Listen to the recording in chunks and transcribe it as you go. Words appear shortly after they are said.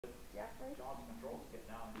Jeffrey? Johnson Control's getting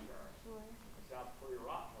out insurance. Sure. It sounds pretty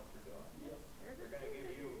rotten what they're doing. Yep. They're going to give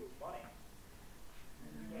you money.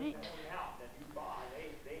 Right. Every house that you buy,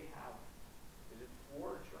 they have, is it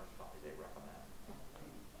 4 insurance companies they recommend?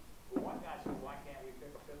 Well, one guy said, why can't we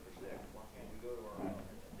pick a 5th or 6th? Why can't we go to our own?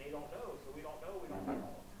 And they don't know, so we don't know, we don't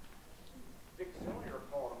know. Dick Sonier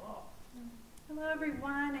called them up. Hello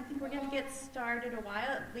everyone, I think we're going to get started a while,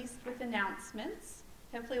 at least with announcements.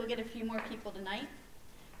 Hopefully we'll get a few more people tonight.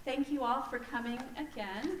 Thank you all for coming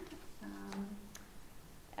again.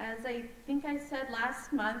 As I think I said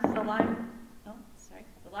last month, the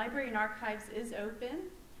Library and Archives is open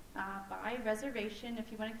by reservation if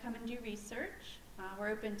you want to come and do research. We're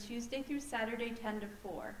open Tuesday through Saturday, 10 to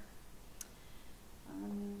 4.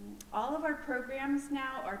 All of our programs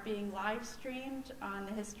now are being live streamed on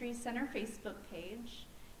the History Center Facebook page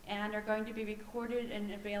and are going to be recorded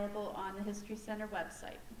and available on the History Center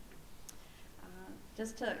website.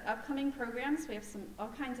 Just to upcoming programs, we have all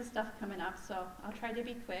kinds of stuff coming up, so I'll try to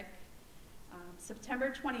be quick.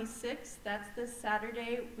 September 26th, that's this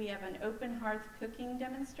Saturday, we have an open hearth cooking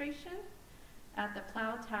demonstration at the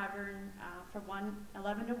Plow Tavern for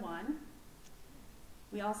 11 to 1.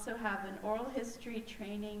 We also have an oral history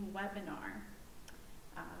training webinar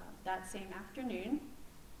that same afternoon.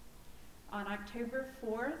 On October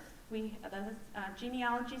 4th, the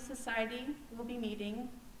Genealogy Society will be meeting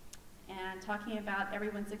and talking about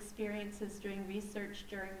everyone's experiences doing research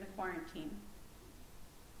during the quarantine.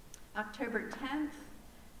 October 10th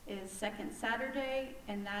is second Saturday,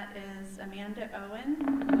 and that is Amanda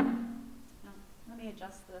Owen. Oh, let me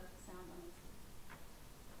adjust the sound on this.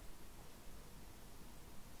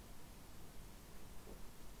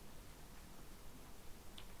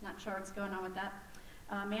 Not sure what's going on with that.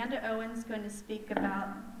 Amanda Owen's going to speak about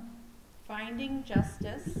finding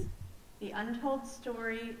justice, the untold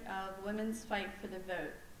story of women's fight for the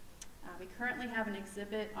vote. We currently have an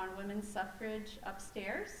exhibit on women's suffrage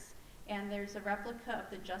upstairs, and there's a replica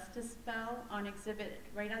of the Justice Bell on exhibit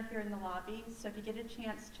right out here in the lobby, so if you get a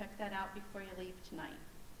chance, check that out before you leave tonight.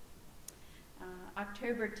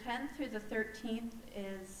 October 10th through the 13th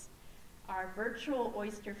is our virtual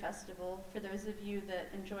oyster festival. For those of you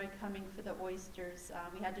that enjoy coming for the oysters,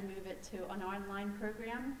 we had to move it to an online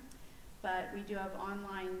program, but we do have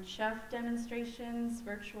online chef demonstrations,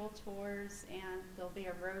 virtual tours, and there'll be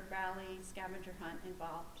a road rally, scavenger hunt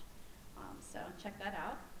involved. So check that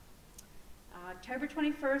out. October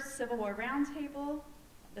 21st, Civil War Roundtable.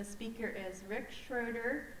 The speaker is Rick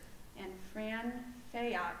Schroeder and Fran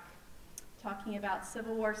Fayock, talking about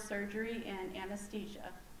Civil War surgery and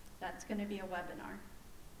anesthesia. That's going to be a webinar.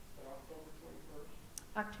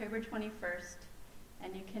 October 21st.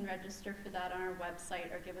 And you can register for that on our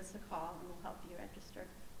website or give us a call and we'll help you register.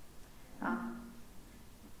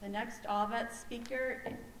 The next ALLVETS speaker,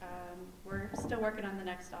 we're still working on the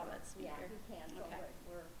next ALLVETS speaker. Yeah, we can. So okay.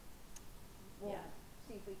 We'll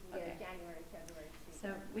see if we can get a January, February speaker.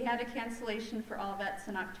 So we had a cancellation for ALLVETS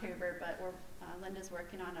in October, but Linda's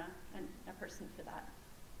working on a person for that.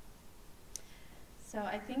 So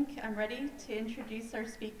I think I'm ready to introduce our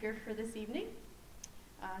speaker for this evening.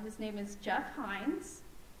 His name is Jeff Hines,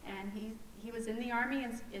 and he was in the Army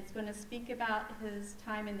and is going to speak about his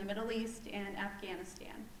time in the Middle East and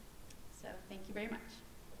Afghanistan. So thank you very much.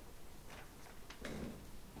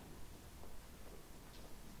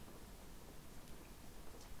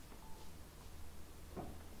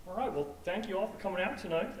 All right, well, thank you all for coming out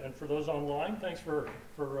tonight, and for those online, thanks for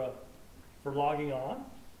logging on.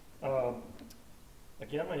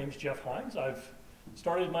 Again, my name is Jeff Hines. I've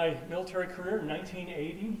started my military career in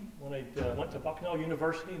 1980 when I went to Bucknell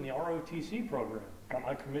University in the ROTC program. Got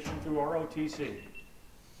my commission through ROTC.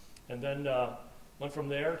 And then went from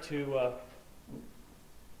there to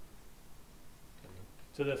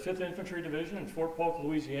the 5th Infantry Division in Fort Polk,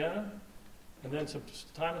 Louisiana. And then some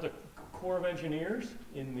time with the Corps of Engineers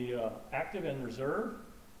in the active and reserve.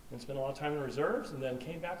 And spent a lot of time in the reserves, and then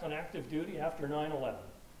came back on active duty after 9/11.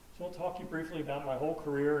 So I'll talk to you briefly about my whole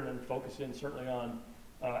career and then focus in certainly on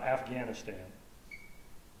Afghanistan.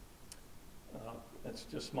 That's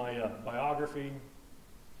just my biography.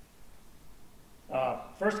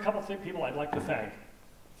 First, a couple of people I'd like to thank.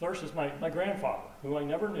 First is my grandfather, who I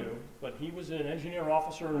never knew, but he was an engineer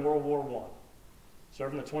officer in World War I.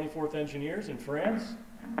 Served in the 24th Engineers in France,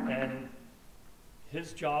 and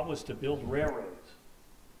his job was to build railroads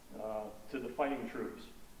to the fighting troops.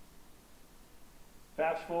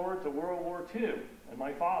 Fast forward to World War II, and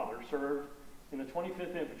my father served in the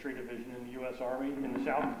 25th Infantry Division in the U.S. Army in the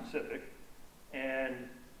South Pacific, and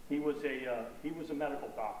he was a medical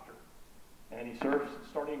doctor, and he served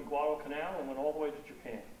starting in Guadalcanal and went all the way to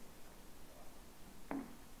Japan.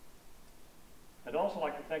 also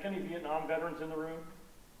like to thank any Vietnam veterans in the room.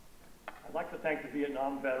 I'd like to thank the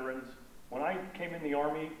Vietnam veterans. When I came in the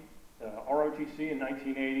Army, ROTC in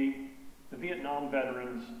 1980, the Vietnam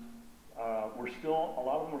veterans a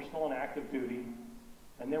lot of them were still on active duty,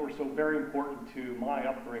 and they were so very important to my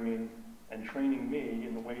upbringing and training me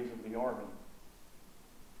in the ways of the Army.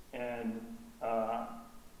 And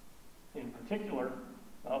in particular,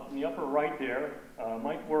 up in the upper right there,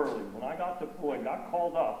 Mike Worley. When I got deployed, got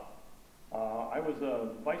called up, I was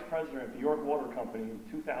a vice president at the York Water Company in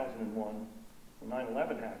 2001 when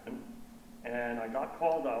 9/11 happened, and I got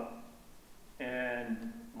called up,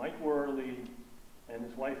 and Mike Worley and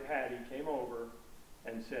his wife Patty came over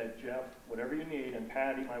and said, Jeff, whatever you need, and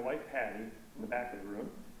Patty, my wife Patty, in the back of the room,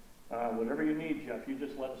 whatever you need, Jeff, you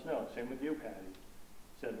just let us know. Same with you, Patty.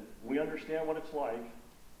 Said, we understand what it's like,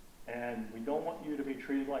 and we don't want you to be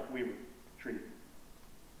treated like we were treated.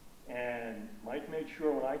 And Mike made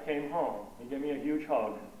sure when I came home, he gave me a huge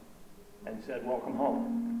hug and said, welcome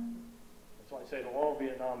home. And so I say to all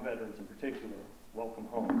Vietnam veterans in particular, welcome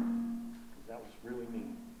home, because that was really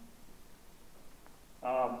neat.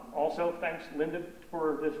 Also, thanks, Linda,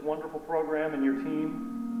 for this wonderful program and your team.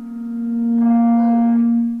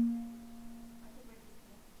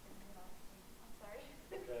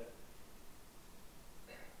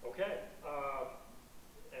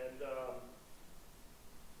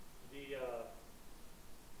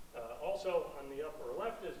 Also, on the upper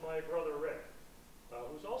left is my brother Rick,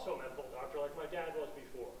 who's also a medical doctor like my dad was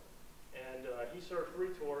before. And he served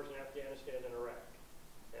 3 tours in Afghanistan and Iraq.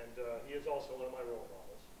 And he is also one of my role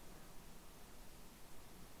models.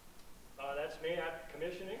 That's me at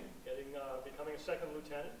commissioning, becoming a 2nd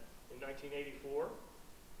lieutenant in 1984.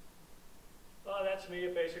 That's me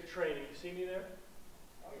at basic training. You see me there?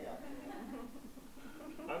 Oh, yeah.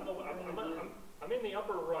 I'm in the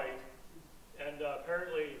upper right, and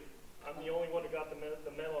apparently I'm the only one who got the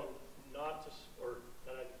memo not to, or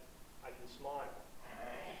that I can smile.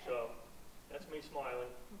 So that's me smiling.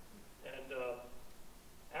 And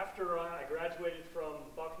after I graduated from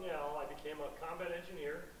Bucknell, I became a combat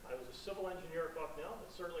engineer. I was a civil engineer at Bucknell. That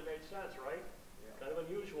certainly made sense, right? Yeah. Kind of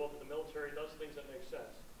unusual, but the military does things that make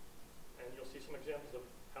sense. And you'll see some examples of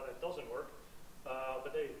how that doesn't work.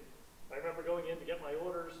 I remember going in to get my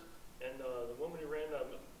orders, and the woman who ran the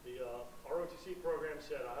ROTC program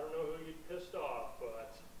said, I don't know who you pissed off,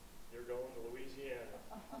 but you're going to Louisiana.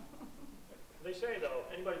 They say, though,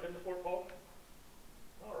 anybody been to Fort Polk?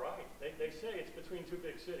 All right. They say it's between 2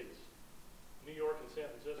 big cities, New York and San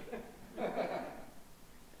Francisco.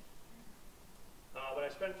 But I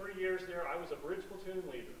spent 3 years there. I was a bridge platoon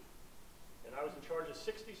leader, and I was in charge of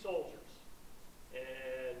 60 soldiers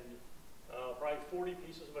and probably 40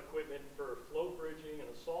 pieces of equipment for float bridging and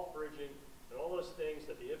assault bridging and all those things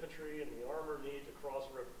that the infantry and the armor need to cross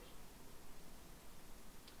rivers.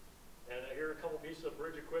 And here are a couple pieces of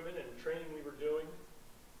bridge equipment and training we were doing.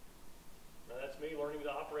 That's me learning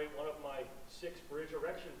to operate one of my 6 bridge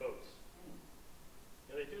erection boats.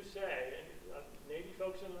 And they do say, and Navy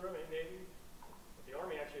folks in the room, Navy, the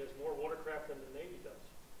Army actually has more watercraft than the Navy does.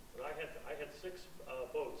 But I had 6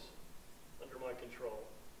 boats under my control.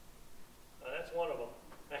 That's one of them.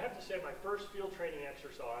 I have to say, my first field training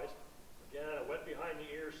exercise, again, a wet behind the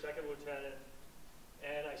ears, 2nd lieutenant,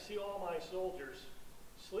 and I see all my soldiers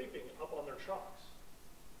sleeping up on their trucks.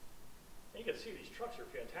 And you can see these trucks are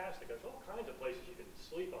fantastic. There's all kinds of places you can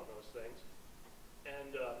sleep on those things.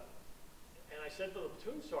 And I said to the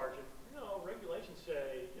platoon sergeant, regulations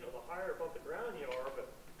say, the higher above the ground you are, but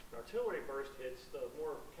an artillery burst hits, the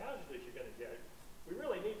more casualties you're going to get. We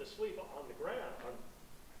really need to sleep on the ground.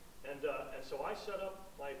 And so I set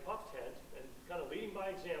up my puff tent and kind of leading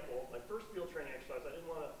by example. My first field training exercise, I didn't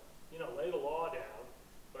want to, lay the law down,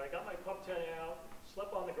 but I got my puff tent out,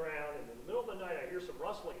 slept on the ground, and in the middle of the night I hear some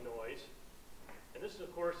rustling noise. And this,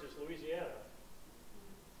 of course, is Louisiana.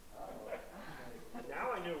 And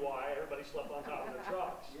now I knew why everybody slept on top of their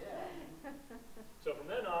trucks. So from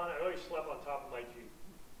then on, I always slept on top of my Jeep.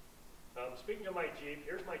 Speaking of my Jeep,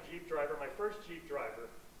 here's my Jeep driver, my first Jeep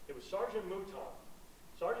driver. It was Sergeant Mouton.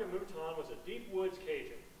 Sergeant Mouton was a deep woods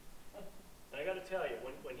Cajun. And I got to tell you,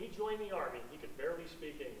 when he joined the Army, he could barely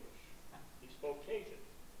speak English. He spoke Cajun.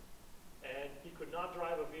 And he could not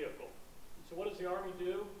drive a vehicle. So what does the Army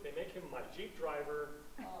do? They make him my Jeep driver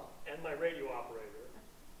and my radio operator.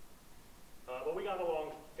 But we got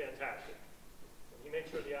along fantastic. And he made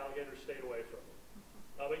sure the alligators stayed away from me.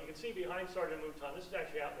 But you can see behind Sergeant Mouton, this is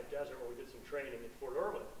actually out in the desert where we did some training in Fort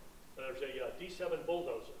Irwin. There's a D7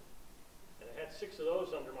 bulldozer. And I had 6 of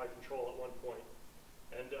those under my control at one point.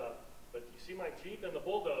 And but you see my Jeep and the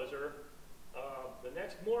bulldozer. The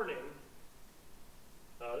next morning,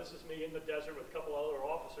 This is me in the desert with a couple other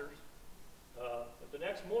officers. But the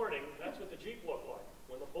next morning, that's what the Jeep looked like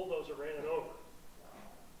when the bulldozer ran it over.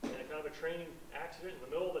 And a kind of a training accident in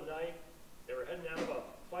the middle of the night. They were heading out of a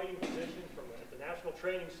fighting position from the National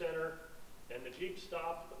Training Center, and the Jeep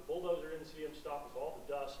stopped. The bulldozer didn't see him stop with all the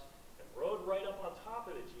dust, and rode right up on top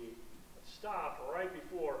of the Jeep, and stopped right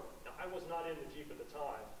before. Now, I was not in the Jeep at the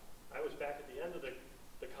time. I was back at the end of the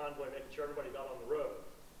convoy making sure everybody got on the road.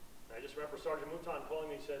 And I just remember Sergeant Mouton calling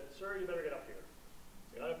me and said, "Sir, you better get up here."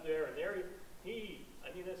 I got up there, and there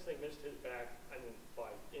this thing missed his back, by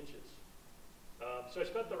inches. So I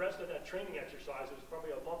spent the rest of that training exercise, it was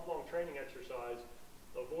probably a month-long training exercise,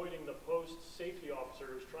 avoiding the post safety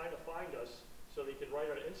officers trying to find us so they could write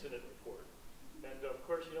an incident report. And of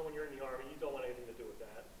course, you know, when you're in the Army, you don't want anything to do with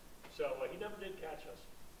that. So he never did catch us.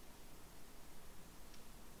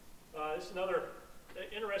 This is another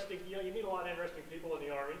interesting, you meet a lot of interesting people in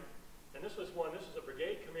the Army. And this was a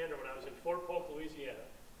brigade commander when I was in Fort Polk, Louisiana,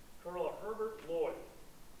 Colonel Herbert Lloyd,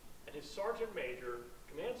 and his sergeant major,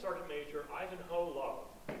 Command Sergeant Major Ivanhoe Love.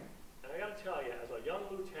 And I got to tell you, as a young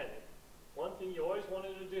lieutenant, one thing you always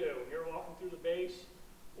wanted to do when you're walking through the base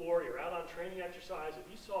or you're out on training exercise, if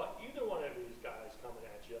you saw either one of these guys coming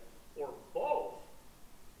at you, or both,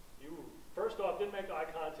 you first off didn't make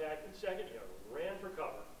eye contact, and second, you ran for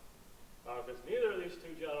cover. Because neither of these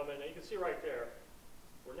two gentlemen, and you can see right there,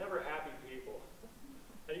 were never happy people.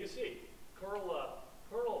 And you can see, Colonel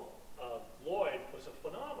Lloyd was a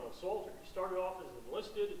phenomenal soldier. He started off as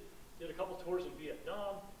enlisted, did a couple tours in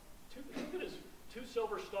Vietnam, took his 2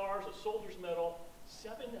 silver stars, a soldier's medal,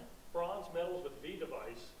 7 bronze medals with V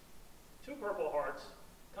device, 2 Purple Hearts,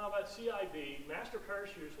 combat CIB, master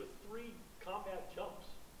parachutes with 3 combat jumps.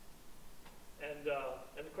 And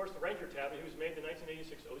of course the Ranger tab, he was made the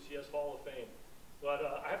 1986 OCS Hall of Fame. But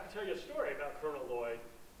I have to tell you a story about Colonel Lloyd.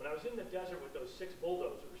 When I was in the desert with those 6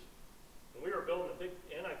 bulldozers, and we were building a big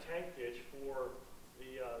anti-tank ditch for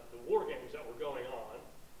the war games that were going on,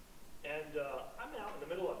 and I'm out in the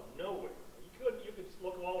middle of nowhere. You could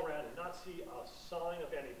look all around and not see a sign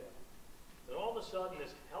of anybody. Then all of a sudden,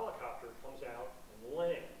 this helicopter comes out and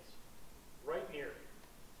lands right near me.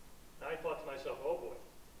 And I thought to myself, oh boy,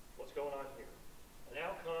 what's going on here? And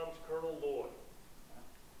out comes Colonel Lloyd.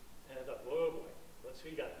 And I thought, oh boy, what's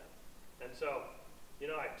he got? And so,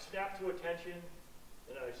 I snapped to attention,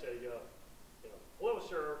 and I say, hello,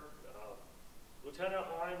 sir, Lieutenant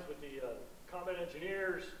Hines with the Combat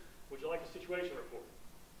Engineers, would you like a situation report?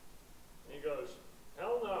 And he goes,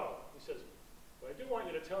 hell no. He says, but I do want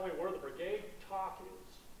you to tell me where the brigade TOC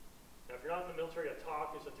is. Now, if you're not in the military, a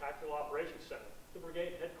TOC is a Tactical Operations Center, the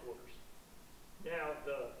brigade headquarters. Now,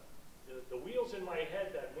 the wheels in my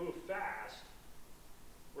head that move fast,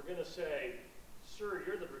 we're going to say, sir,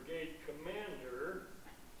 you're the brigade commander.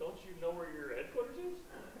 Don't you know where your headquarters is?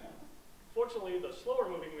 Fortunately, the slower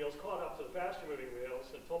moving wheels caught up to the faster moving wheels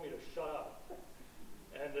and told me to shut up.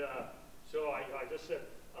 And so I just said,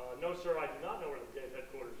 no, sir, I do not know where the brigade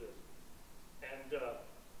headquarters is. And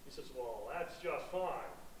he says, well, that's just fine.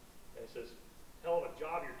 And he says, hell of a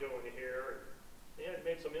job you're doing here. And he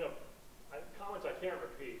made some comments I can't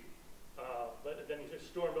repeat. But then he just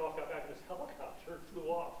stormed off, got back in his helicopter, and flew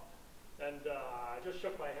off. And I just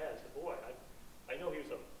shook my head and said, boy, I know he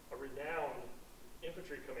was a renowned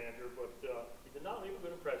infantry commander, but he did not leave a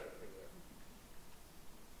good impression with me there.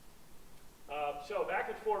 So back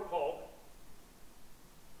at Fort Polk,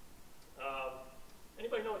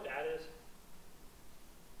 anybody know what that is?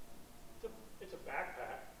 It's a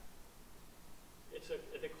backpack.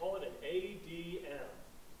 They call it an ADM,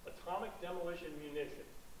 Atomic Demolition Munition.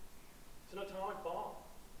 It's an atomic bomb.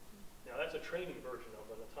 Now that's a training version of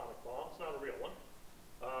an atomic bomb. It's not a real one.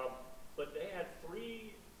 But they had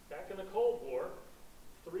 3, back in the Cold War,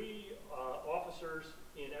 3 officers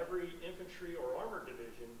in every infantry or armored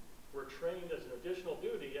division were trained as an additional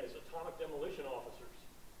duty as atomic demolition officers.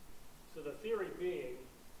 So the theory being,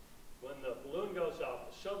 when the balloon goes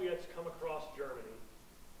up, the Soviets come across Germany,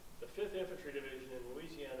 the 5th Infantry Division in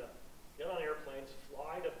Louisiana get on airplanes,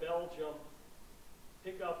 fly to Belgium,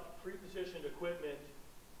 pick up pre-positioned equipment,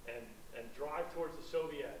 and drive towards the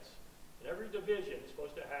Soviets. And every division is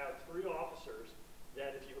supposed to have 3 officers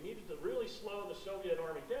that if you needed to really slow the Soviet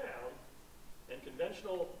army down and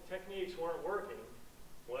conventional techniques weren't working,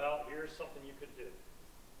 well, here's something you could do.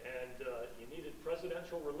 And you needed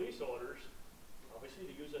presidential release orders, obviously,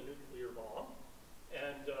 to use a nuclear bomb.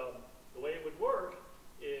 And the way it would work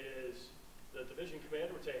is the division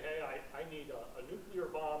commander would say, hey, I need a nuclear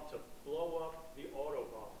bomb to blow up the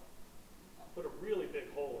Autobahn, put a really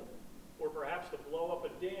big hole in it, or perhaps to blow up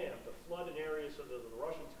a dam to flood an area so that the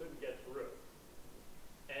Russians couldn't get through.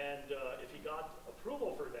 And if he got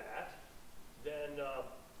approval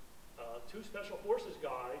two special forces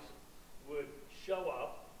guys would show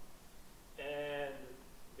up, and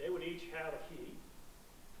they would each have a key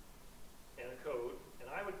and a code, and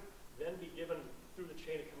I would then be given through the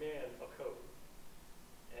chain of command a code.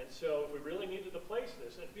 And so if we really needed to place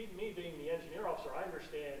this, and me being the engineer officer, I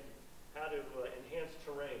understand how to enhance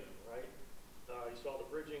terrain, right? You saw the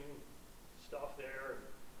bridging stuff there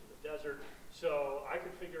in the desert. So I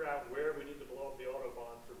could figure out where we need to blow up the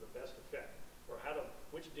Autobahn for the best effect, or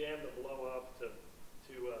which dam to blow up to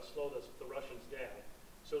slow the Russians down.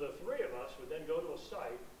 So the three of us would then go to a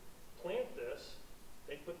site, plant this,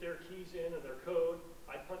 they'd put their keys in and their code,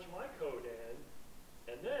 I'd punch my code in,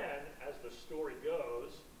 and then, as the story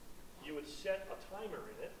goes, you would set a timer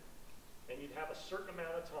in it, and you'd have a certain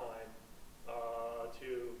amount of time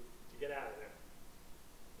to get out of there.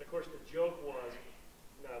 And of course, the joke was,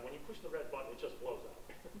 no, when you push the red button, it just blows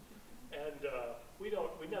up. And we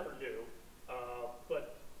never do.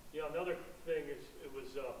 But another thing is, it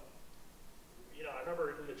was, I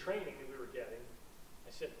remember in the training that we were getting,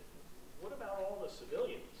 I said, what about all the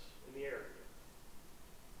civilians in the area?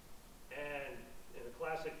 And in a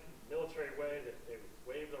classic military way, that they would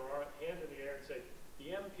wave their hand in the air and say,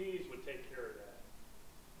 the MPs would take care of that.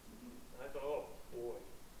 And I thought, oh boy.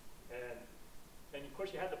 And of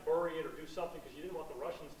course you had to bury it or do something because you didn't want the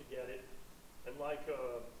Russians to get it. And like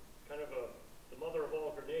the mother of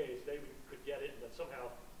all grenades, they could get it and then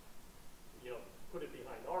somehow, put it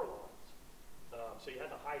behind our lines. So you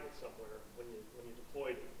had to hide it somewhere when you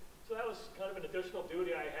deployed it. So that was kind of an additional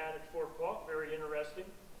duty I had at Fort Polk, very interesting.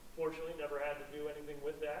 Fortunately, never had to do anything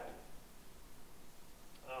with that.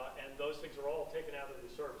 And those things are all taken out of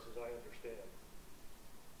the service, as I understand.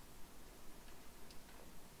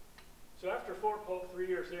 So after Fort Polk, 3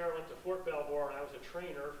 years there, I went to Fort Belvoir, and I was a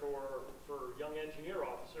trainer for young engineer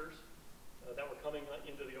officers that were coming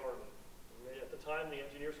into the Army. And at the time, the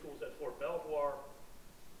engineer school was at Fort Belvoir.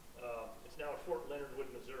 It's now at Fort Leonard Wood,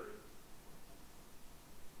 Missouri.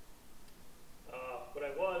 But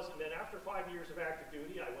I was, and then after 5 years of active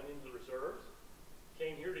duty, I went into the reserves,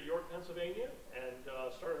 came here to York, Pennsylvania, and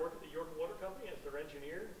started working at the York Water Company as their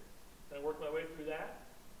engineer, and I worked my way through that.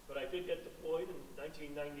 But I did get deployed in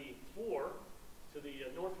 1994 to the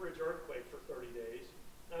Northridge earthquake for 30 days.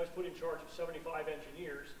 And I was put in charge of 75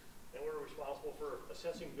 engineers, and we were responsible for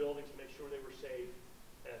assessing buildings to make sure they were safe,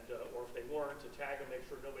 and or if they weren't, to tag them, make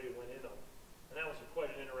sure nobody went in them. And that was quite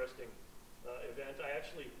an interesting event. I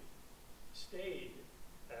actually stayed,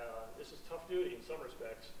 this is tough duty in some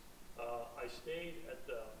respects, I stayed at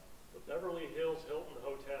the Beverly Hills Hilton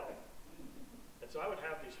Hotel. And so I would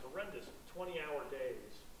have these horrendous 20-hour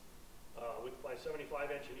days with my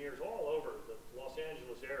 75 engineers all over the Los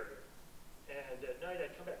Angeles area. And at night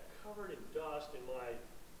I'd come back covered in dust in my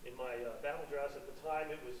battle dress. At the time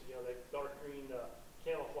it was that dark green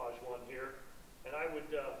camouflage one here. And I would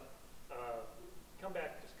come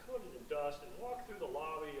back just coated in dust and walk through the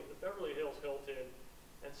lobby of the Beverly Hills Hilton,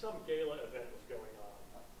 and some gala event was going on.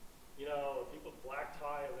 People black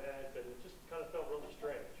tie event, and it just kind of felt really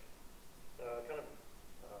strange.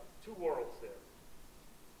 Two worlds there.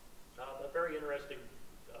 A very interesting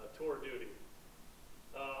tour duty.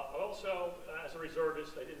 Also, as a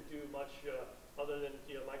reservist, I didn't do much other than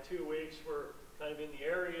my 2 weeks were kind of in the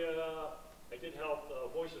area. I did help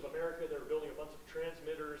Voice of America. They were building a bunch of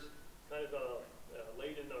transmitters, kind of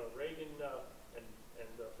late in the Reagan and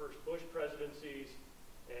first Bush presidencies,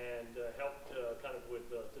 and helped kind of with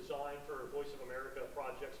design for Voice of America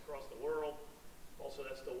projects across the world. Also,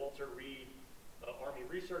 that's the Walter Reed Army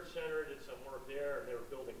Research Center. Did some work there, and they were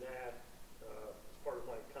building that as part of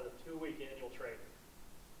my kind of 2-week annual training.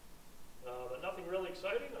 But nothing really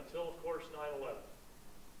exciting until, of course, 9/11.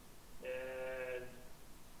 And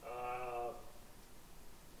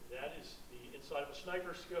that is the inside of a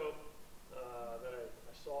sniper scope that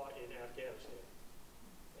I saw in Afghanistan.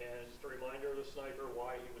 And just a reminder of the sniper,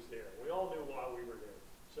 why he was there. We all knew why we were there.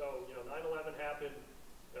 So, 9/11 happened.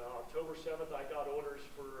 October 7th, I got orders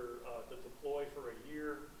to deploy for a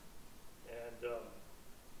year, and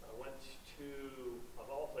I went to, of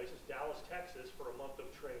all places, Dallas, Texas for a month of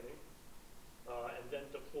training, and then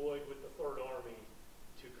deployed with the 3rd Army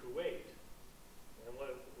to Kuwait. And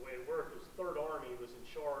the way it worked was the 3rd Army was in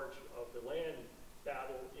charge of the land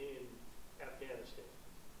battle in Afghanistan.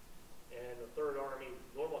 And the 3rd Army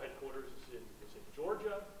normal headquarters was in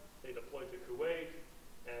Georgia. They deployed to Kuwait,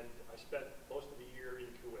 and I spent most of the year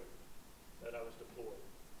in Kuwait that I was deployed.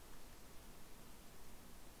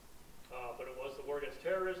 But it was the war against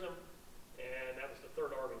terrorism, and that was the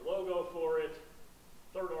 3rd Army logo for it.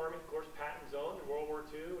 3rd Army, of course, Patton's own in World War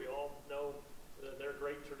II. We all know their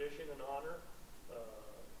great tradition and honor.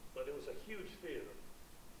 But it was a huge theater.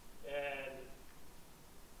 And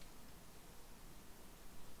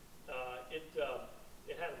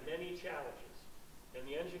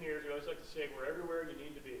say we're everywhere you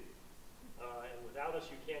need to be. And without us,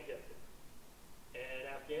 you can't get there. And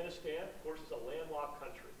Afghanistan, of course, is a landlocked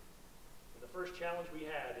country. And the first challenge we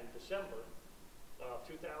had in December of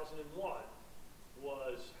 2001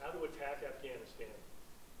 was how to attack Afghanistan,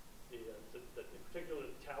 in particular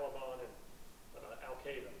the Taliban and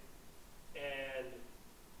Al-Qaeda. And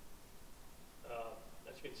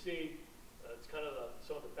as you can see, it's kind of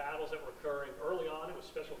some of the battles that were occurring. Early on, it was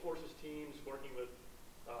Special Forces teams working with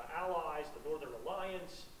allies, the Northern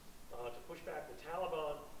Alliance, to push back the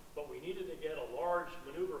Taliban. But we needed to get a large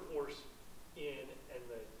maneuver force in, and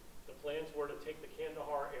the plans were to take the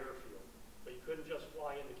Kandahar airfield. But you couldn't just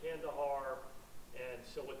fly into Kandahar. And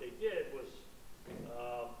so what they did was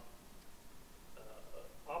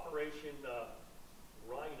Operation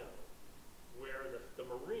Rhino, where the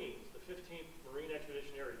Marines, the 15th Marine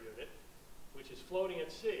Expeditionary Unit, which is floating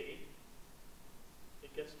at sea,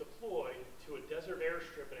 it gets deployed to a desert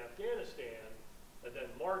airstrip in Afghanistan and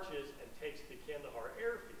then marches and takes the Kandahar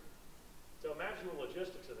airfield. So imagine the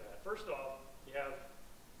logistics of that. First off, you have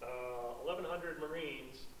 1,100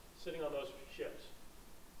 Marines sitting on those ships.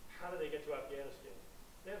 How do they get to Afghanistan?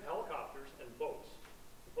 They have helicopters and boats.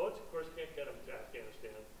 The boats, of course, can't get them to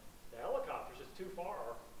Afghanistan. The helicopters, it's too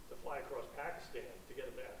far to fly across Pakistan to get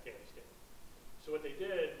them to Afghanistan. So what they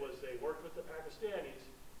did was they worked with the Pakistanis,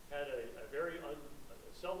 had a very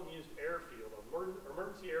seldom used airfield, an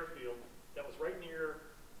emergency airfield that was right near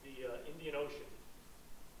the Indian Ocean.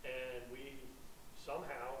 And we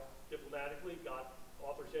somehow diplomatically got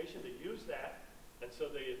authorization to use that. And so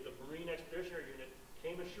the Marine Expeditionary Unit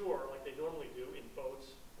came ashore like they normally do in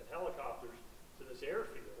boats and helicopters to this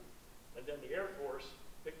airfield. And then the Air Force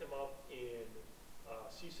picked them up in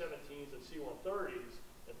C-17s and C-130s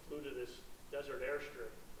and flew to this desert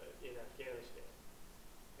airstrip in Afghanistan.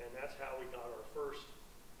 And that's how we got our first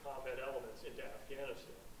combat elements into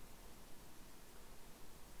Afghanistan.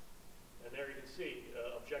 And there you can see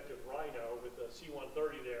Objective Rhino with the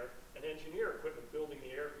C-130 there, and engineer equipment building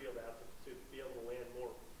the airfield out to be able to land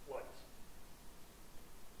more flights.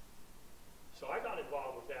 So I got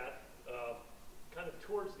involved with that kind of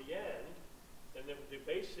towards the end, and then the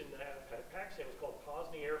base in Pakistan was called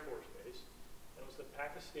Posny Air Force Base, and it was the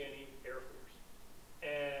Pakistani Air Force.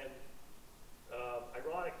 And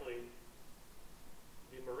ironically,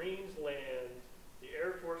 the Marines land, the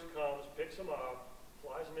Air Force comes, picks them up,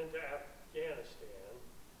 flies them into Afghanistan.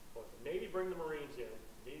 Well, the Navy bring the Marines in,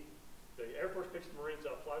 the Air Force picks the Marines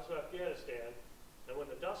up, flies to Afghanistan, and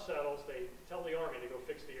when the dust settles, they tell the Army to go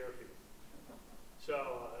fix the airfield. So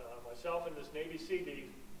myself and this Navy CD,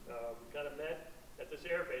 we kind of met at this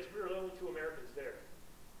air base. We were the only two Americans there,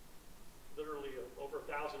 literally over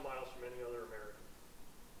 1,000 miles from any other American.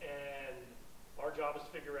 And our job is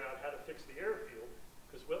to figure out how to fix the airfield,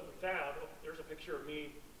 because what we found, there's a picture of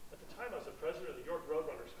me. At the time, I was the president of the York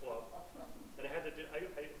Roadrunners Club, and I had to do,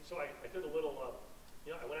 so I did a little,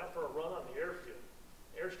 I went out for a run on the airfield.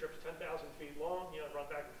 The airstrip's 10,000 feet long, I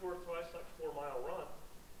run back and forth twice, like a 4-mile run.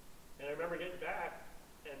 And I remember getting back,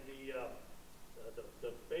 and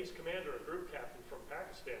the base commander, a group captain from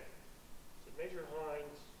Pakistan, said, "Major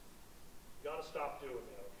Hines, you got to stop doing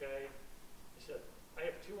that, okay?" He said, "I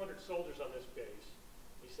have 200 soldiers on this base."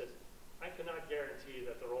 He says, "I cannot guarantee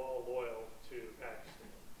that they're all loyal to Pakistan.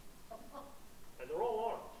 And they're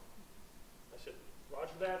all armed." I said,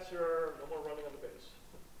 "Roger that, sir. No more running on the base."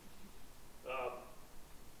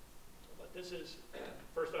 But this is,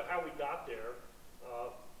 first off, how we got there.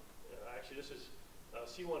 Actually, this is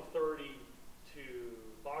C-130 to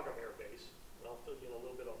Bagram Air Base, and I'll fill you in a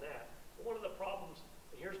little bit on that. But one of the problems,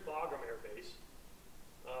 and here's Bagram Air Base.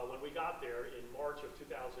 When we got there in March of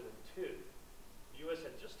 2002, the U.S.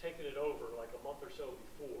 had just taken it over like a month or so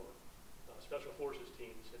before. Special Forces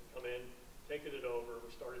teams had come in, taken it over.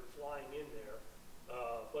 We started flying in there.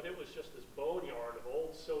 But it was just this boneyard of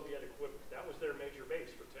old Soviet equipment. That was their major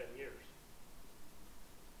base for 10 years.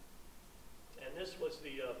 And this was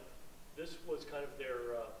kind of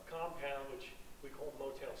their compound, which we call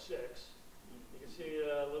Motel 6. You can see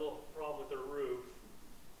a little problem with their roof,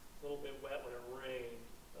 a little bit wet when it rained,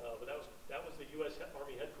 but that was the U.S.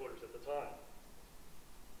 Army headquarters at the time.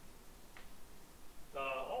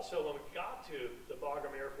 Also, when we got to the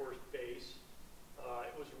Bagram Air Force Base,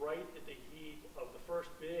 it was right at the heat of the first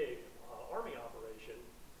big Army operation,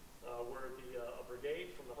 where a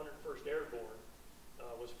brigade from the 101st Airborne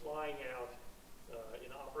was flying out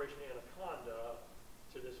in Operation Anaconda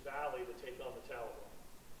to this valley to take on the Taliban.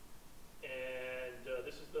 And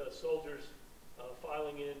this is the soldiers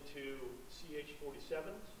filing into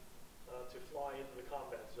CH-47s to fly into the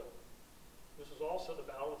combat zone. This was also the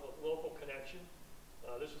battle with a local connection.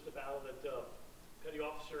 This was the battle that Petty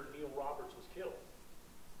Officer Neil Roberts was killed.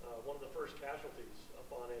 One of the first casualties up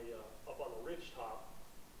on the ridge top,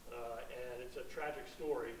 and it's a tragic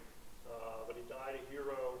story. But he died a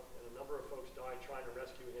hero, and a number of folks died trying to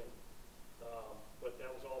rescue him. But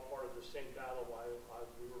that was all part of the same battle while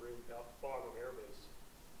we were in Bagram Air Base.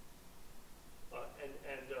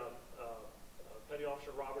 Petty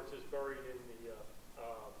Officer Roberts is buried in the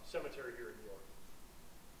cemetery here in New York.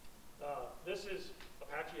 This is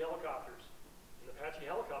Apache helicopters. And Apache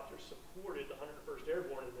helicopters supported the 101st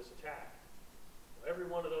Airborne in this attack. Every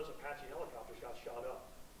one of those Apache helicopters got shot up.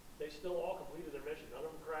 They still all completed their mission. None of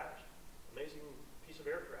them crashed. Amazing piece of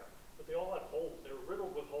aircraft. But they all had holes. They were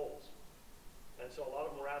riddled with holes. And so a lot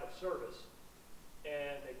of them were out of service.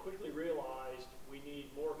 And they quickly realized we need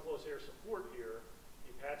more close air support here.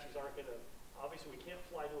 The Apaches aren't going to, obviously we can't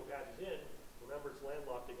fly new Apaches in. Remember, it's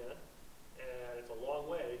landlocked again. And it's a long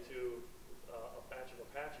way to a batch of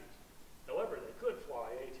Apaches. However, they could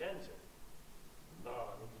fly A-10s in.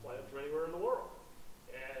 Fly them from anywhere in the world.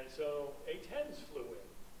 And so A-10s flew in.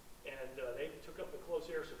 And they took up the close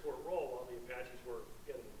air support role while the Apaches were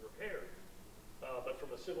getting repaired. But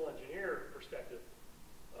from a civil engineer perspective,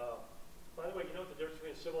 by the way, you know what the difference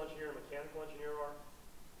between a civil engineer and a mechanical engineer are?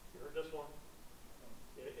 You heard this one?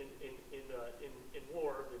 In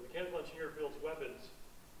war, the mechanical engineer builds weapons,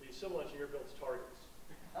 the civil engineer builds targets.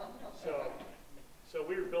 So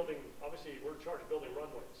we were building, obviously we're in charge of building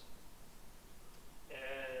runways.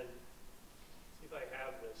 And see if I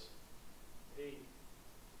have this.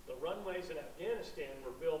 The runways in Afghanistan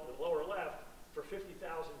were built in the lower left for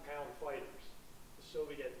 50,000-pound fighters, the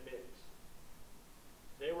Soviet MiGs.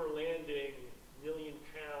 They were landing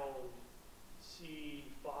million-pound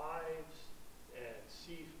C-5s and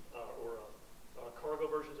cargo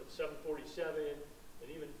versions of 747 and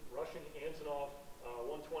even Russian Antonov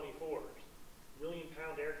 124s.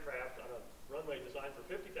 Million-pound aircraft on a runway designed for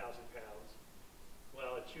 50,000 pounds.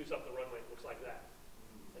 Well, it chews up the runway. It looks like that,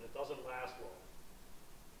 and it doesn't last long.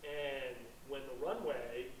 And when the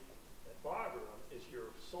runway at Bagram is your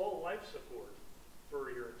sole life support for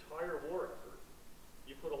your entire war effort,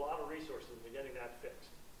 you put a lot of resources into getting that fixed.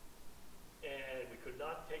 And we could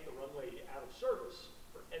not take the runway out of service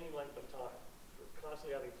for any length of time. We were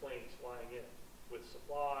constantly having planes flying in with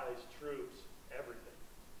supplies, troops, everything.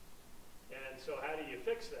 And so how do you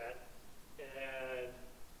fix that? And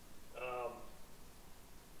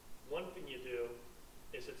one thing you do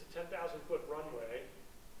is it's a 10,000-foot runway,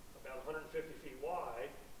 about 150 feet wide.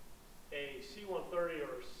 A C-130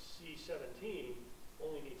 or C-17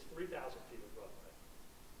 only needs 3,000 feet of runway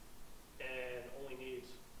and only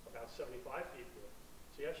needs about 75 feet of it.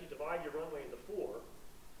 So you actually divide your runway into 4,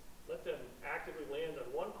 let them actively land on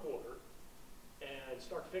one quarter, and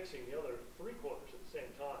start fixing the other 3 quarters at the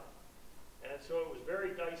same time. And so it was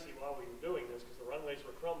very dicey while we were doing this because the runways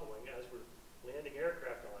were crumbling as we're landing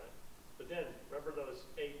aircraft on it. But then, remember those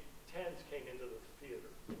A-10s came into the theater.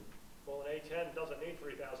 Well, an A-10 doesn't need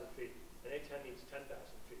 3,000 feet. An A-10 needs 10,000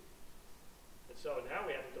 feet. And so now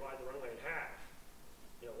we have to divide the runway in half.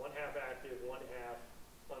 You know, 1 half active, 1 half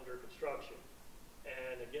under construction.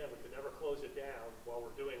 And again, we could never close it down while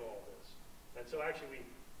we're doing all this. And so actually we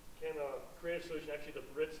came to a creative solution. Actually, the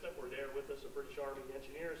Brits that were there with us, the British Army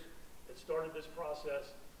engineers, that started this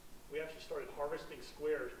process. We actually started harvesting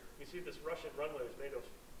squares. You see this Russian runway is made of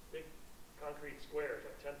big concrete squares,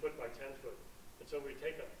 like 10 foot by 10 foot. And so we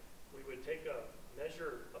would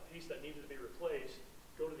measure a piece that needed to be replaced,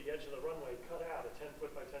 go to the edge of the runway, cut out a 10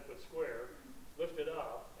 foot by 10 foot square, lift it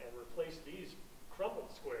up, and replace these crumpled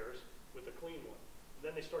squares with a clean one. And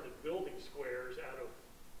then they started building squares out of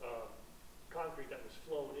concrete that was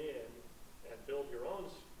flown in, and build your own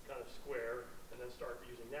kind of square, and then start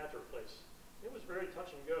using that to replace. It was very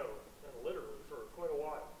touch and go, literally, for quite a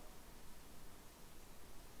while.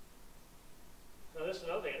 Now this is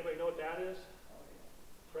another thing. Anybody know what that is?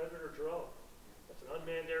 Predator drone. That's an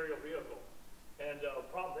unmanned aerial vehicle. And the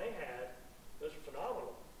problem they had was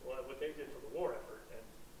phenomenal, what they did for the war effort. And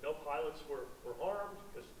no pilots were harmed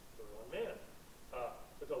because they were unmanned.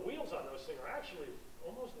 But the wheels on those things are actually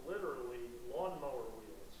almost literally lawnmower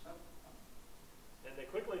wheels. And they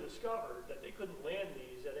quickly discovered that they couldn't land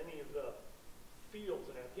these at any of the fields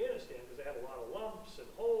in Afghanistan because they had a lot of lumps and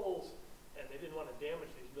holes, and they didn't want to damage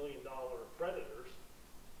these $1-million predators.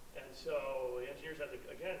 And so the engineers had to,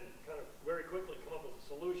 again, kind of very quickly come up with a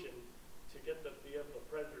solution to get the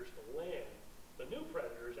predators to land. The new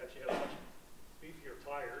predators actually have much beefier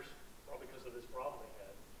tires, probably because of this problem they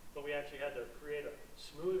had. But we actually had to create a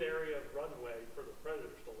smooth area of runway for the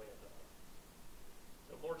predators to land on.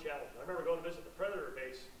 So more challenging. I remember going to visit the Predator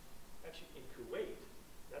base actually in Kuwait.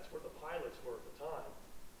 That's where the pilots were at the time.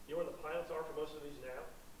 You know where the pilots are for most of these now?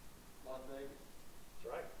 Las Vegas. That's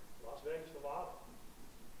right, Las Vegas, Nevada.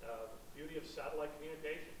 Beauty of satellite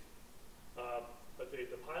communications. But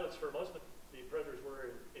the pilots for most of the Predators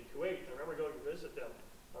were in Kuwait. I remember going to visit them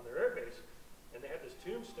on their air base, and they had this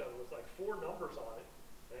tombstone with like 4 numbers on it.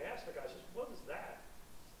 And I asked the guy, I said, what is that?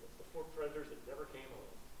 It's the 4 Predators that never came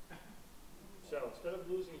home. So instead of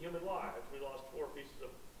losing human lives, we lost 4 pieces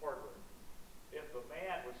of hardware. If a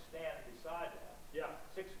man was standing beside that, Yeah.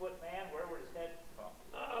 6-foot man, where would his head come?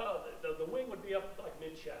 The wing would be up like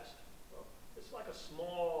mid-chest. It's like a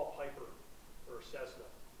small Piper or a Cessna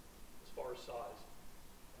as far as size.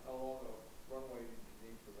 How long a runway do you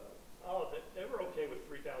need for that? Oh, they were okay with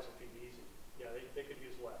 3,000 feet easy. Yeah, they could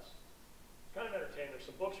use less. Kind of entertaining. There's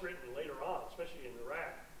some books written later on, especially in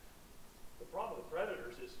Iraq. The problem with the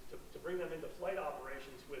Predators is to bring them into flight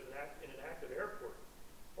operations in an active airport.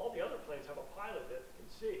 All the other planes have a pilot that can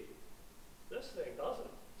see. This thing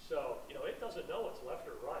doesn't. So, it doesn't know it's left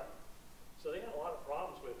or right. So they had a lot of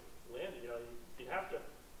problems with landing. You'd have to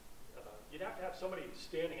have somebody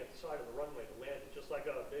standing at the side of the runway to land it, just like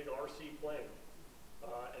a big RC plane,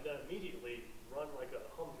 and then immediately run like a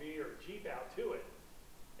Humvee or a Jeep out to it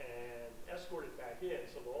and escort it back in,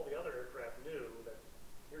 so all the other aircraft knew that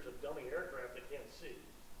here's a dummy aircraft they can't see.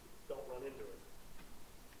 Don't run into it,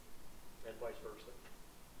 and vice versa.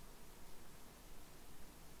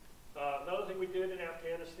 Another thing we did in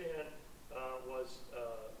Afghanistan was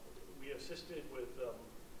we assisted with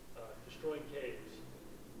destroying caves.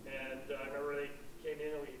 And I remember they came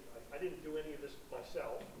in and I didn't do any of this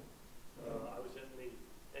myself. I was in the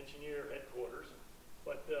engineer headquarters,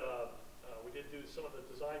 but we did do some of the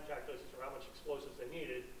design calculations for how much explosives they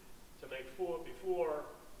needed to make before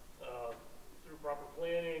through proper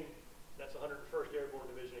planning. That's 101st Airborne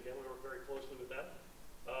Division. Again, we work very closely with them.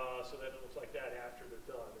 So that it looks like that after they're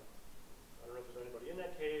done. I don't know if there's anybody in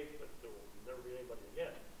that cave, but there will never be anybody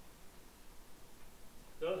again.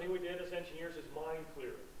 The other thing we did as engineers is mine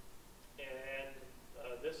clearing. And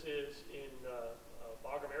this is in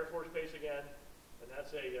Bagram Air Force Base again, and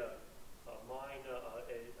that's a mine,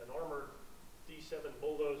 an armored D7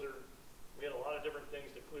 bulldozer. We had a lot of different things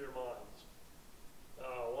to clear mines.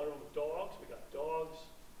 One of them was dogs. We got dogs.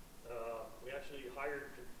 We actually hired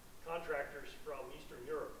contractors from Eastern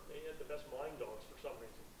Europe. They had the best mine dogs for some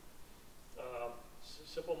reason.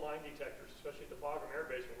 Simple mine detectors, especially at the Bagram Air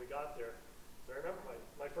Base when we got there. I remember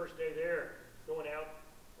my first day there, going out,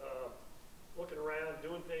 looking around,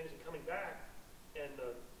 doing things, and coming back, and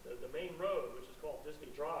the main road, which is called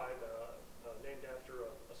Disney Drive, named after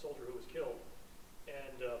a soldier who was killed,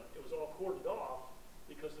 and it was all cordoned off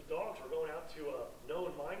because the dogs were going out to a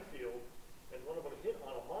known minefield, and one of them hit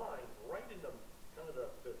on a mine right in the kind of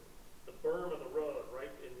the berm of the road,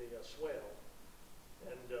 right in the swale,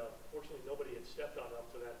 and fortunately nobody had stepped on up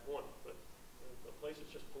to that point, but the place is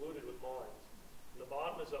just polluted with mines. The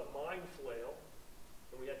bottom is a mine flail,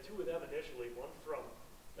 and we had 2 of them initially, one from,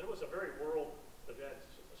 and it was a very rural event,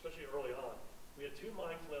 especially early on. We had 2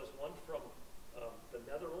 mine flails, one from the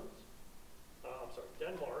Netherlands,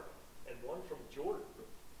 Denmark, and one from Jordan.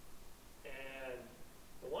 And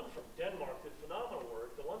the one from Denmark did phenomenal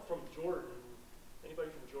work. The one from Jordan,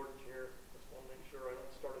 anybody from Jordan here? Just want to make sure I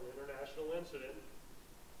don't start an international incident.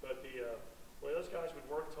 But those guys would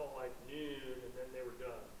work till like noon, and then they were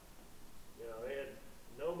done. They had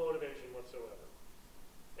no motivation whatsoever,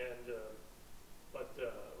 and but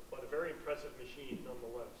a very impressive machine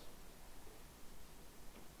nonetheless.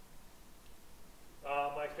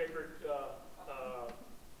 My favorite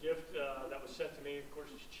gift that was sent to me, of course,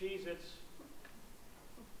 is Cheez-Its.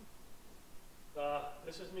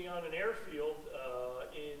 This is me on an airfield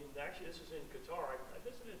actually this is in Qatar. I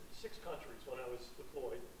visited 6 countries when I was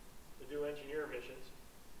deployed to do engineer missions,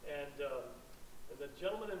 and the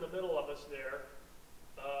gentleman in the middle of us there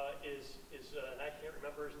is and I can't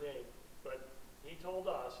remember his name, but he told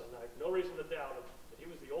us, and I have no reason to doubt him, that he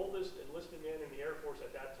was the oldest enlisted man in the Air Force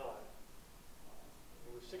at that time.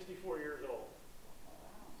 He was 64 years old.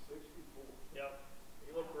 64. Yep,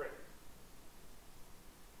 he looked great.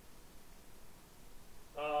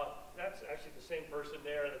 That's actually the same person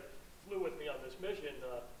there that flew with me on this mission.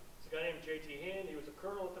 It's a guy named J.T. Hines. He was a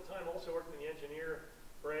colonel at the time, also worked in the engineer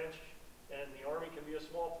branch, and the Army can be a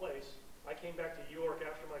small place. I came back to York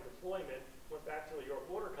after my deployment, went back to the York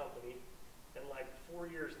Water Company, and like 4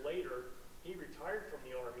 years later, he retired from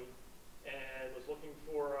the Army and was looking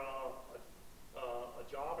for a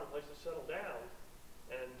job and a place to settle down.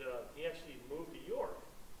 And he actually moved to York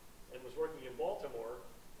and was working in Baltimore.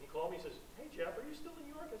 He called me and says, "Hey Jeff, are you still in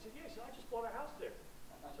New York?" I said, "Yes, I just bought a house there."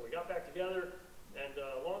 So we got back together, and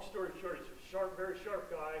long story short, he's a sharp, very sharp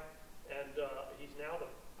guy, and he's now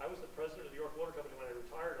I was the president of the York Water Company when I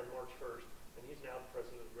retired on March 1st, and he's now the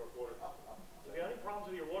president of the York Water Company. So if you have any problems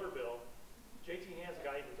with your water bill, JT Hand's the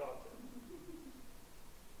guy you can talk to.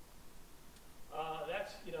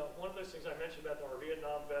 That's, you know, one of those things I mentioned about our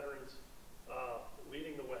Vietnam veterans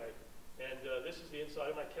leading the way. And this is the inside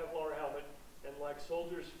of my Kevlar helmet. And like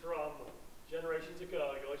soldiers from generations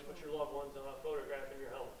ago, you always put your loved ones on a photograph in your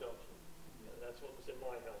helmet, don't you? And that's what was in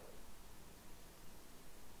my helmet.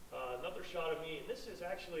 Another shot of me, and this is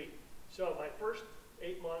actually, so my first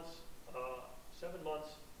 8 months, 7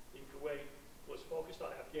 months in Kuwait was focused on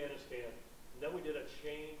Afghanistan. And then we did a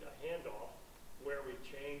handoff where we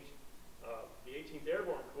changed, the 18th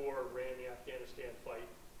Airborne Corps ran the Afghanistan fight,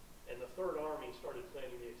 and the 3rd Army started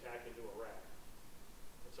planning the attack into Iraq.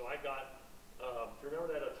 And so I got, if you remember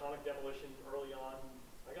that atomic demolition early on,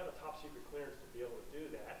 I got a top secret clearance to be able to do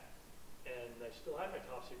that, and I still had my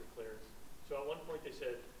top secret clearance. So at one point they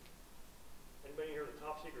said, anybody here with a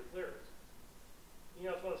top secret clearance? You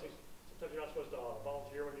know, it's one of those things, sometimes you're not supposed to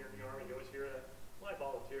volunteer when you're in the Army, you always hear that. Well, I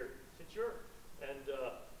volunteered. I said, sure. And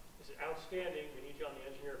I said, outstanding, we need you on the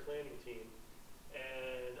engineer planning team.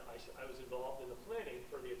 And I was involved in the planning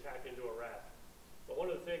for the attack into Iraq. But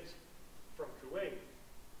one of the things from Kuwait,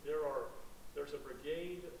 there's a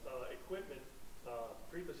brigade equipment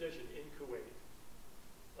preposition in Kuwait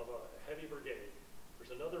of a heavy brigade.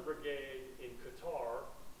 There's another brigade in Qatar,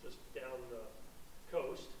 just down the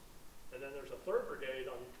coast. And then there's a 3rd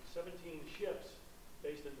brigade on 17 ships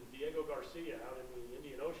based in Diego Garcia out in the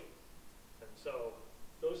Indian Ocean. And so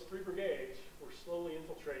those 3 brigades were slowly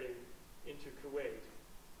infiltrating into Kuwait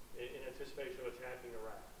in anticipation of attacking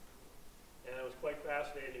Iraq. And it was quite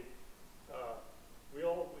fascinating. We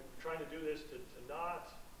were trying to do this to not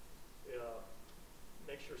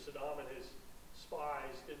make sure Saddam and his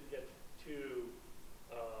spies didn't get too,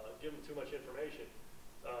 give them too much information.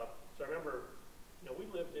 So I remember, you know, we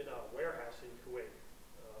lived in a warehouse in Kuwait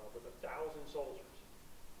with 1,000 soldiers.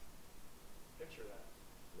 Picture that.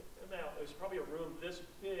 Now, it was probably a room this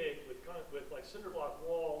big with like cinder block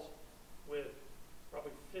walls with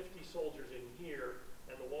probably 50 soldiers in here,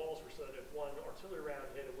 and the walls were so that if one artillery round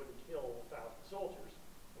hit, it wouldn't kill 1,000 soldiers.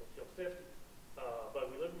 It would kill 50.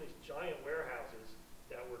 But we lived in these giant warehouses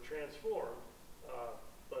that were transformed,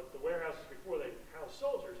 but the warehouses before they housed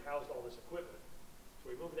soldiers housed all this equipment.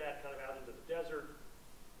 So we moved that kind of out into the desert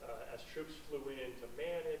as troops flew in to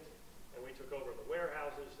man it, and we took over the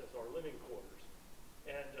warehouses as our living quarters.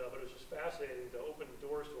 And but it was just fascinating to open the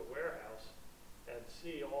doors to a warehouse and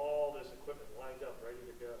see all this equipment lined up, ready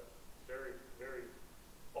to go. Very, very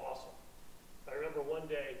awesome. I remember one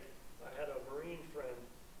day I had a Marine friend.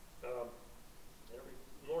 Every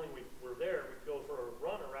morning we were there, we'd go for a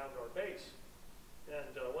run around our base.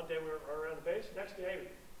 And one day we were around the base. Next day we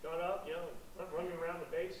got up, you know, went running around the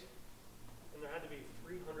base. And there had to be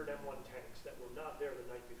 300 M1 tanks that were not there the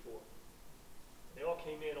night before. They all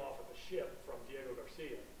came in off of a ship from Diego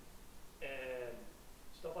Garcia. And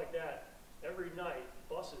stuff like that. Every night,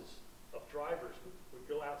 buses of drivers would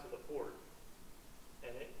go out to the port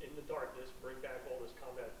and in the darkness bring back all this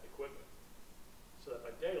combat equipment. So that by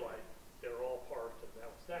daylight, they were all parked, and that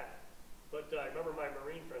was that. But I remember my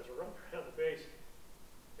Marine friends were running around the base,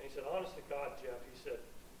 and he said, honest to God, Jeff, he said,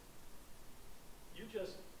 you,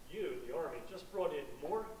 the Army, just brought in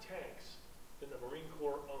more tanks than the Marine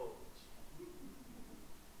Corps owns.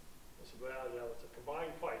 I said, well, you know, it's a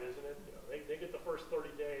combined fight, isn't it? You know, they get the first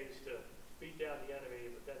 30 days to beat down the enemy,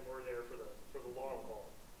 but then we're there for the long haul.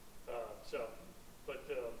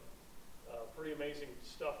 Pretty amazing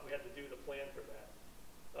stuff we had to do to plan for that.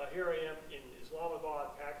 Here I am in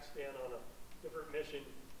Islamabad, Pakistan, on a different mission,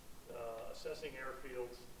 assessing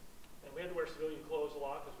airfields, and we had to wear civilian clothes a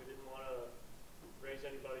lot because we didn't want to raise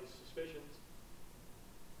anybody's suspicions.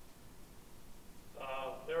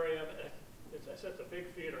 There I am. I said it's a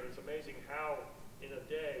big theater, and it's amazing how in a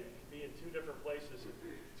day you can be in 2 different places.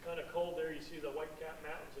 It's kind of cold there. You see the white-capped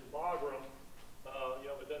mountains in Bagram,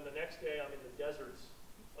 you know, but then the next day I'm in the deserts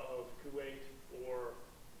of Kuwait or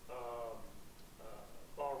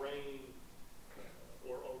Bahrain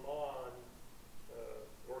or Oman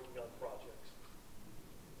working on projects.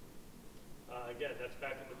 Again, that's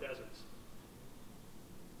back in the deserts.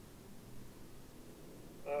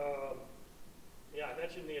 Yeah, I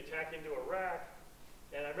mentioned the attack into Iraq,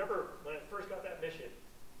 and I remember when I first got that mission,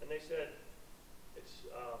 and they said,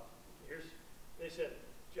 they said,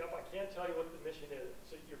 Jeff, I can't tell you what the mission is.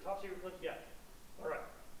 So your top secret clearance? Yeah. All right.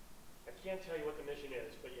 I can't tell you what the mission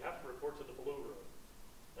is, but you have to report to the Blue Room.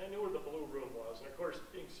 And I knew where the Blue Room was, and of course,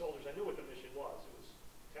 being soldiers, I knew what the mission was. It was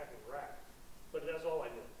attacking Iraq. But that's all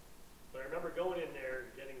I knew. But I remember going in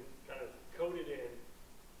there, getting kind of coded in,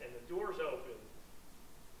 and the doors open,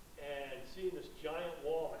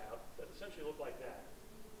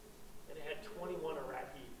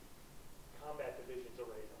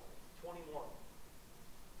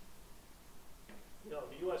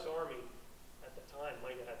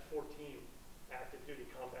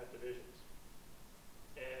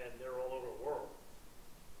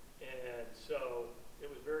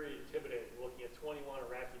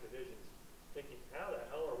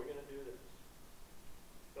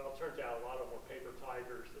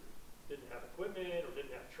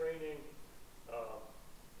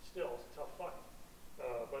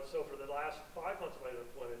 last 5 months of my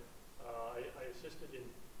deployment, I assisted in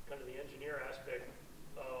kind of the engineer aspect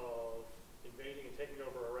of invading and taking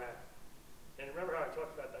over Iraq. And remember how I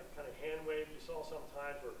talked about that kind of hand wave you saw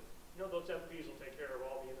sometimes where, you know, those MPs will take care of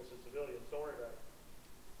all the innocent civilians, don't worry about it.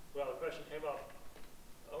 Well, the question came up,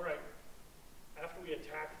 all right, after we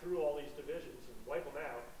attack through all these divisions and wipe them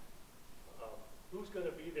out, who's going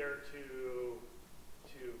to be there to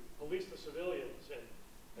police the civilians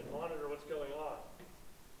and monitor what's going on?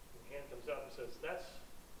 And hand comes up and says,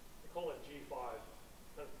 they call it G5,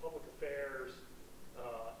 kind of public affairs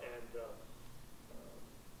and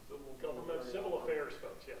government, civil affairs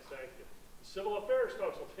folks. Yes, thank you. The civil affairs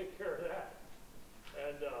folks will take care of that.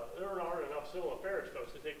 And there aren't enough civil affairs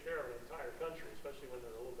folks to take care of an entire country, especially when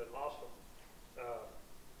they're a little bit hostile.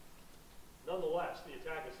 Nonetheless, the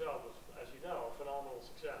attack itself was, as you know, a phenomenal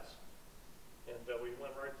success. And we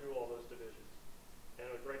went right through all those divisions. And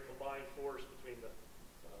a great combined force between the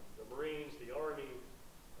Marines, the Army,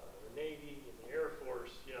 the Navy, and the Air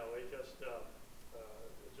Force. You know, it just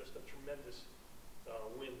a tremendous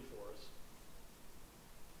win for us.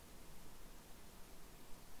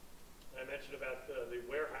 I mentioned about the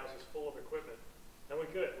warehouses full of equipment, and we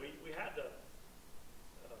had to.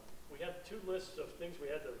 We had 2 lists of things we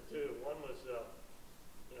had to do. One was,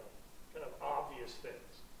 you know, kind of obvious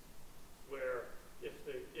things, where if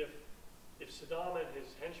Saddam and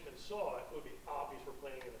his henchmen saw it, it would be obvious we're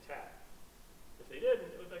planning an attack. If they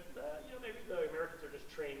didn't, it would be like, you know, maybe the Americans are just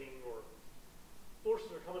training, or forces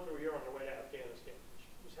are coming through here on their way to Afghanistan, which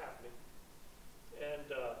was happening. And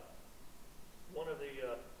one of the,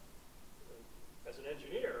 as an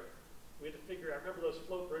engineer, we had to figure out, remember those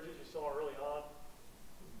float bridges you saw early on?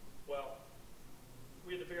 Well,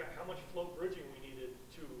 we had to figure out how much float bridging we needed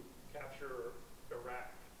to capture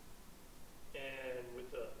Iraq. And with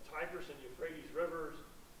the Tigris and Euphrates rivers,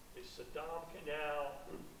 the Saddam Canal,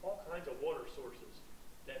 all kinds of water sources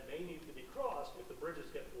that may need to be crossed if the bridges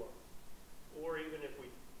get blown, or even if we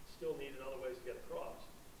still needed other ways to get across.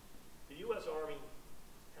 The U.S. Army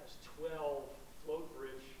has 12 float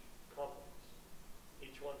bridge companies.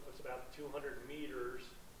 Each one puts about 200 meters,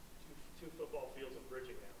 two football fields of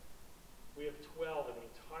bridging out. We have 12 in the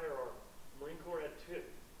entire Army. Marine Corps had 2.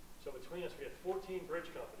 So between us, we had 14 bridge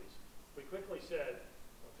companies. We quickly said,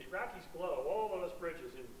 if the Iraqis blow all those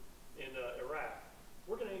bridges in Iraq,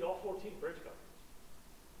 we're going to need all 14 bridge companies.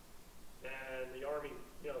 And the Army,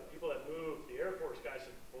 you know, people that moved, the Air Force guys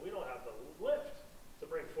said, well, we don't have the lift to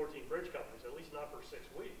bring 14 bridge companies, at least not for 6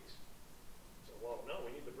 weeks. So, well, no,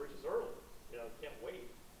 we need the bridges early. You know, can't wait.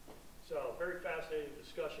 So very fascinating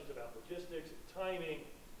discussions about logistics and timing,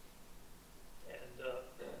 and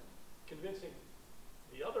convincing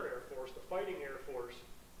the other Air Force, the fighting Air Force,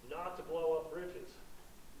 not to blow up bridges.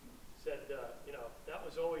 Said, you know, that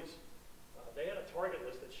was always, they had a target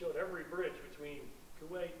list that showed every bridge between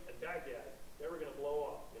Kuwait and Baghdad they were going to blow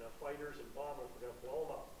up. You know, fighters and bombers were going to blow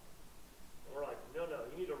them up. And we're like, no,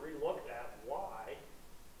 you need to relook that. Why?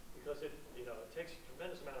 Because it, you know, it takes a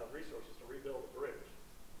tremendous amount of resources to rebuild a bridge.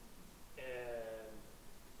 And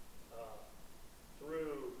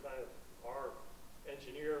through kind of our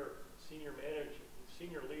engineer, senior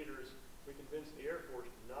leaders, we convinced the Air Force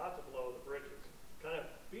not to blow the bridges. Kind of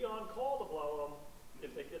be on call to blow them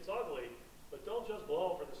if it gets ugly, but don't just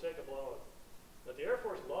blow them for the sake of blowing them. But the Air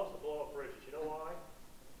Force loves to blow up bridges. You know why?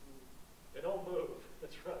 They don't move.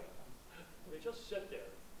 That's right. They just sit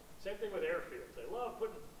there. Same thing with airfields. They love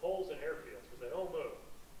putting holes in airfields because they don't move.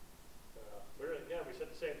 Again, we said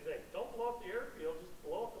the same thing. Don't blow up the airfield, just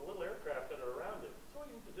blow up the little aircraft that are around it. That's all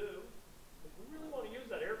you need to do. If we really want to use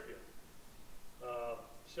that airfield.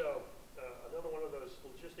 Another one of those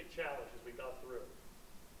logistic challenges we got through.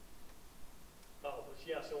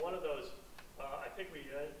 So one of those, I think we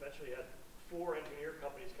eventually had 4 engineer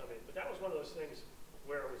companies come in, but that was one of those things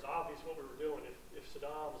where it was obvious what we were doing if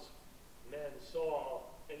Saddam's men saw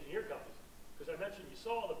engineer companies. Because I mentioned you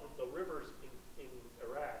saw the rivers in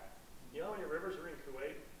Iraq. You know how many rivers are in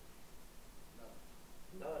Kuwait?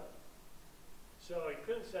 None. So you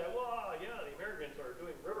couldn't say, well, yeah, the Americans are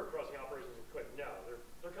doing river crossing operations in Kuwait. No,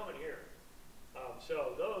 they're coming here.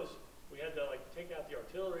 So those, we had to like take out the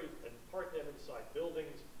artillery and park them inside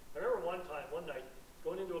buildings. I remember one night,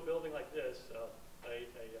 going into a building like this, a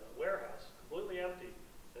warehouse, completely empty,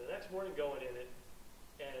 and the next morning going in it,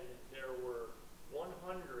 and there were 100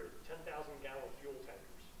 10,000-gallon fuel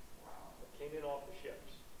tankers that came in off the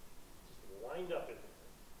ships, just lined up in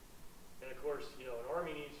there. And of course, you know, an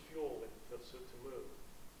army needs fuel to move,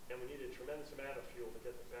 and we needed a tremendous amount of fuel to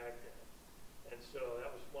get to Baghdad. And so that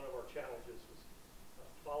was one of our challenges